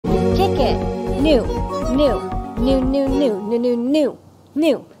like it. New, new, new, new, new, new, new, new, new.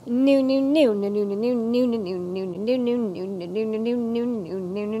 New, new, new, new, new, new, new, new, new, new, new, new, new, new, new, new, new,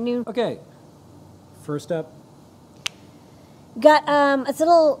 new, new, new. Okay. First up. Got a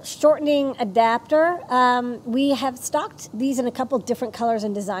little shortening adapter. We have stocked these in a couple different colors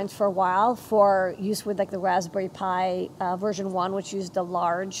and designs for a while for use with like the Raspberry Pi version 1, which used a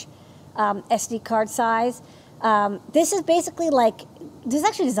large SD card size. This is basically like, this is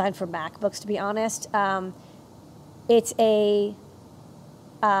actually designed for MacBooks, to be honest. It's a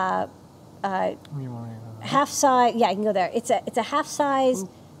half size. Yeah, I can go there. It's a half size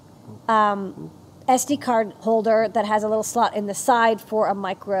SD card holder that has a little slot in the side for a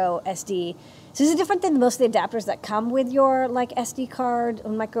micro SD. So this is different than most of the adapters that come with your like SD card,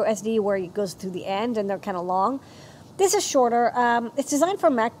 micro SD, where it goes through the end and they're kind of long. This is shorter. It's designed for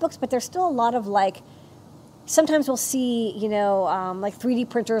MacBooks, but there's still a lot of like. Sometimes we'll see, you know, like 3D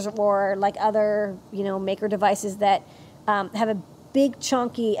printers or like other, you know, maker devices that have a big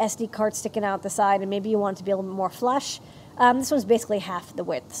chunky SD card sticking out the side, and maybe you want it to be a little bit more flush. This one's basically half the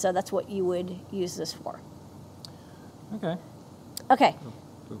width, so that's what you would use this for. Okay. Okay.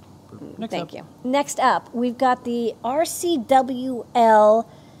 Thank you. Next up, we've got the RCWL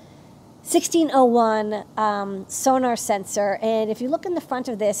 1601 sonar sensor, and if you look in the front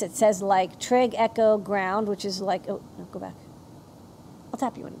of this, it says like Trig Echo Ground, which is like, oh, no, go back. I'll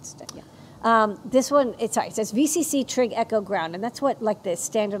tap you when it's done, yeah. This one, it says VCC Trig Echo Ground, and that's what like the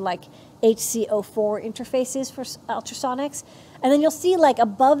standard like HC04 interface is for ultrasonics. And then you'll see like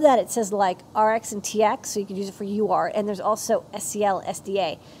above that it says like RX and TX, so you can use it for UART, and there's also SCL,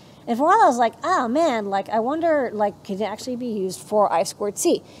 SDA. And for a while I was like, oh man, like I wonder, like can it actually be used for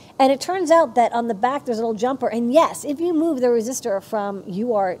I2C? And it turns out that on the back there's a little jumper, and yes, if you move the resistor from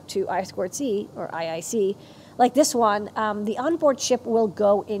UART to I2C or IIC, like this one, the onboard chip will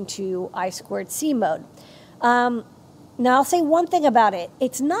go into I2C mode. Now I'll say one thing about it.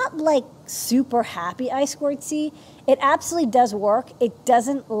 It's not like super happy I2C. It absolutely does work. It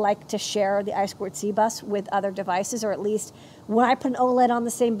doesn't like to share the I2C bus with other devices, or at least when I put an OLED on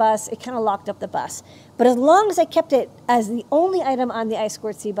the same bus, it kind of locked up the bus. But as long as I kept it as the only item on the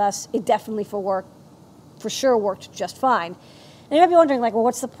I2C bus, it definitely for sure worked just fine. And you might be wondering, like, well,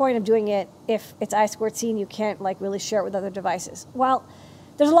 what's the point of doing it if it's I2C and you can't like really share it with other devices? Well,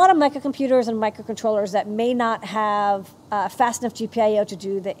 there's a lot of microcomputers and microcontrollers that may not have fast enough GPIO to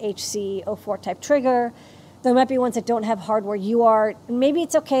do the HC04 type trigger. There might be ones that don't have hardware UART. Maybe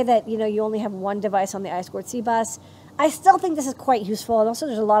it's okay that you only have one device on the I2C bus. I still think this is quite useful, and also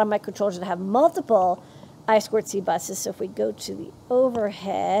there's a lot of microcontrollers that have multiple I2C buses. So if we go to the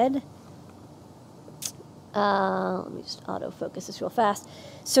overhead, let me just autofocus this real fast.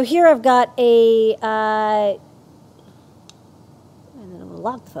 So here I've got a, and then I'm going to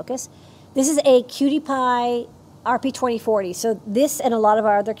lock the focus. This is a QT Py RP2040. So this and a lot of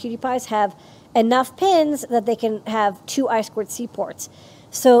our other QT Pys have enough pins that they can have two I2C ports.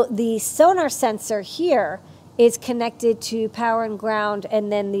 So the sonar sensor here is connected to power and ground, and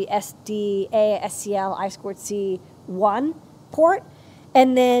then the SDA, SCL, I2C1 port.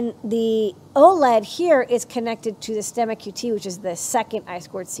 And then the OLED here is connected to the STEMMA QT, which is the second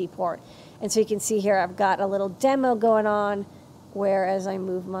I2C port. And so you can see here I've got a little demo going on where as I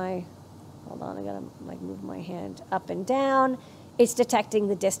move my, hold on, I gotta like move my hand up and down, it's detecting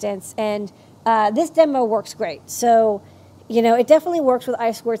the distance. And this demo works great. So, it definitely works with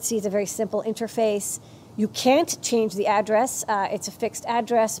I2C. It's a very simple interface. You can't change the address. It's a fixed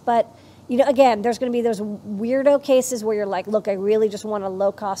address, but again, there's going to be those weirdo cases where you're like, look, I really just want a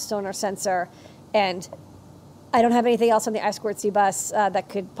low-cost sonar sensor, and I don't have anything else on the I2C bus that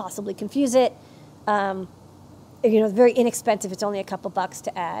could possibly confuse it. It's very inexpensive. It's only a couple bucks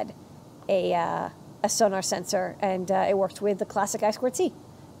to add a sonar sensor, and it works with the classic I2C.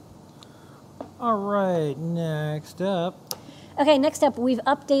 All right, next up. Okay, next up, we've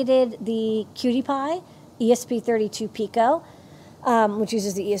updated the QT Py ESP32 Pico, which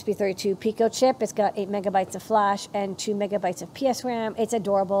uses the ESP32 Pico chip. It's got 8 megabytes of flash and 2 megabytes of PS RAM. It's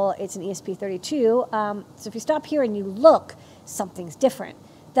adorable. It's an ESP32. So if you stop here and you look, something's different.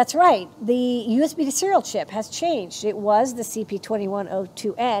 That's right. The USB to serial chip has changed. It was the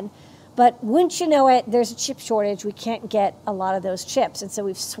CP2102N, but wouldn't you know it, there's a chip shortage. We can't get a lot of those chips, and so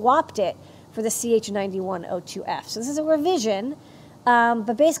we've swapped it for the CH9102F. So this is a revision,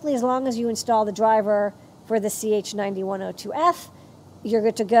 but basically as long as you install the driver for the CH9102F, you're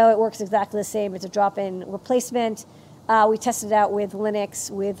good to go. It works exactly the same. It's a drop-in replacement. We tested it out with Linux,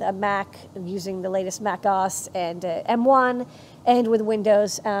 with a Mac, using the latest Mac OS and M1, and with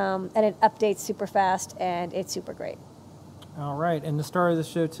Windows, and it updates super fast, and it's super great. All right, and the star of the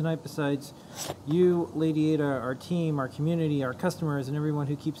show tonight, besides you, Lady Ada, our team, our community, our customers, and everyone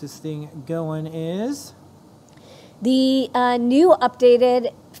who keeps this thing going is... The new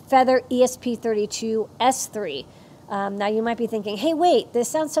updated Feather ESP32 S3. Now you might be thinking, hey, wait, this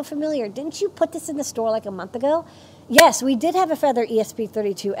sounds so familiar. Didn't you put this in the store like a month ago? Yes, we did have a Feather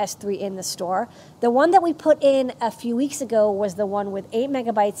ESP32 S3 in the store. The one that we put in a few weeks ago was the one with 8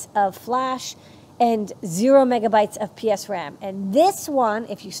 megabytes of flash and 0 megabytes of PS RAM. And this one,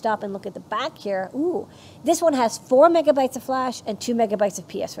 if you stop and look at the back here, this one has 4 megabytes of flash and 2 megabytes of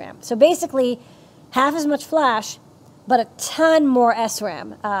PS RAM. So basically, half as much flash, but a ton more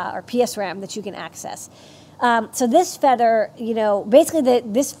SRAM or PS RAM that you can access. So this Feather, basically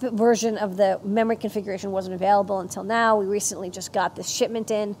this version of the memory configuration wasn't available until now. We recently just got this shipment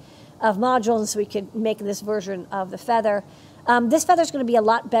in of modules, so we could make this version of the Feather. This Feather is going to be a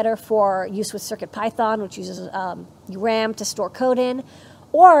lot better for use with CircuitPython, which uses RAM to store code in,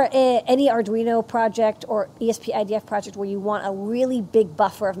 or any Arduino project or ESP-IDF project where you want a really big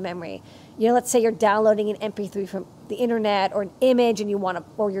buffer of memory. Let's say you're downloading an MP3 from the internet or an image, and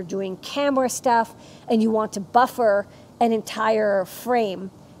or you're doing camera stuff, and you want to buffer an entire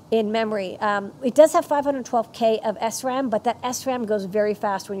frame in memory. It does have 512K of SRAM, but that SRAM goes very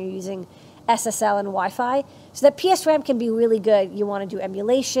fast when you're using SSL and Wi-Fi. So that PS RAM can be really good. You want to do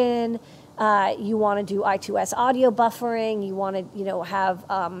emulation, you want to do I2S audio buffering, you want to, have,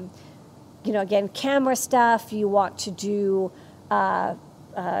 again, camera stuff, you want to do,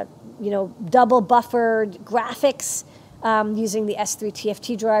 double buffered graphics using the S3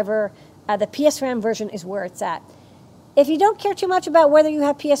 TFT driver. The PS RAM version is where it's at. If you don't care too much about whether you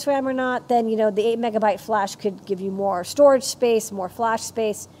have PS RAM or not, then, the 8 megabyte flash could give you more storage space, more flash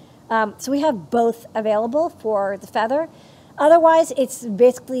space. So we have both available for the Feather. Otherwise, it's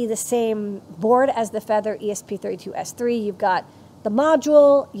basically the same board as the Feather ESP32 S3. You've got the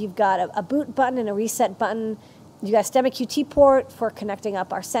module, you've got a boot button and a reset button. You got a STEMMA QT port for connecting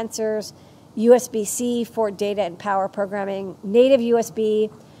up our sensors, USB-C for data and power programming, native USB.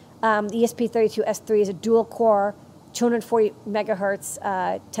 The ESP32 S3 is a dual-core, 240 megahertz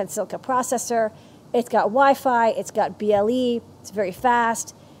Tensilica processor. It's got Wi-Fi, it's got BLE, it's very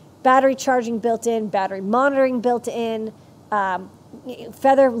fast. Battery charging built in, battery monitoring built in,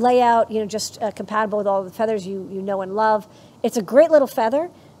 Feather layout, just compatible with all the Feathers you know and love. It's a great little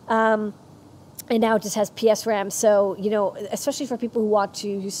Feather, and now it just has PS RAM. So, especially for people who want to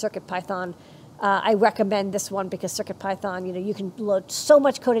use CircuitPython, I recommend this one because CircuitPython, you can load so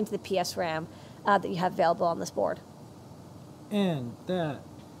much code into the PS RAM that you have available on this board. And that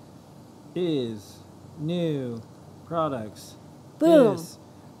is new products. Boom. This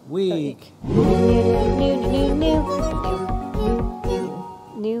week. New.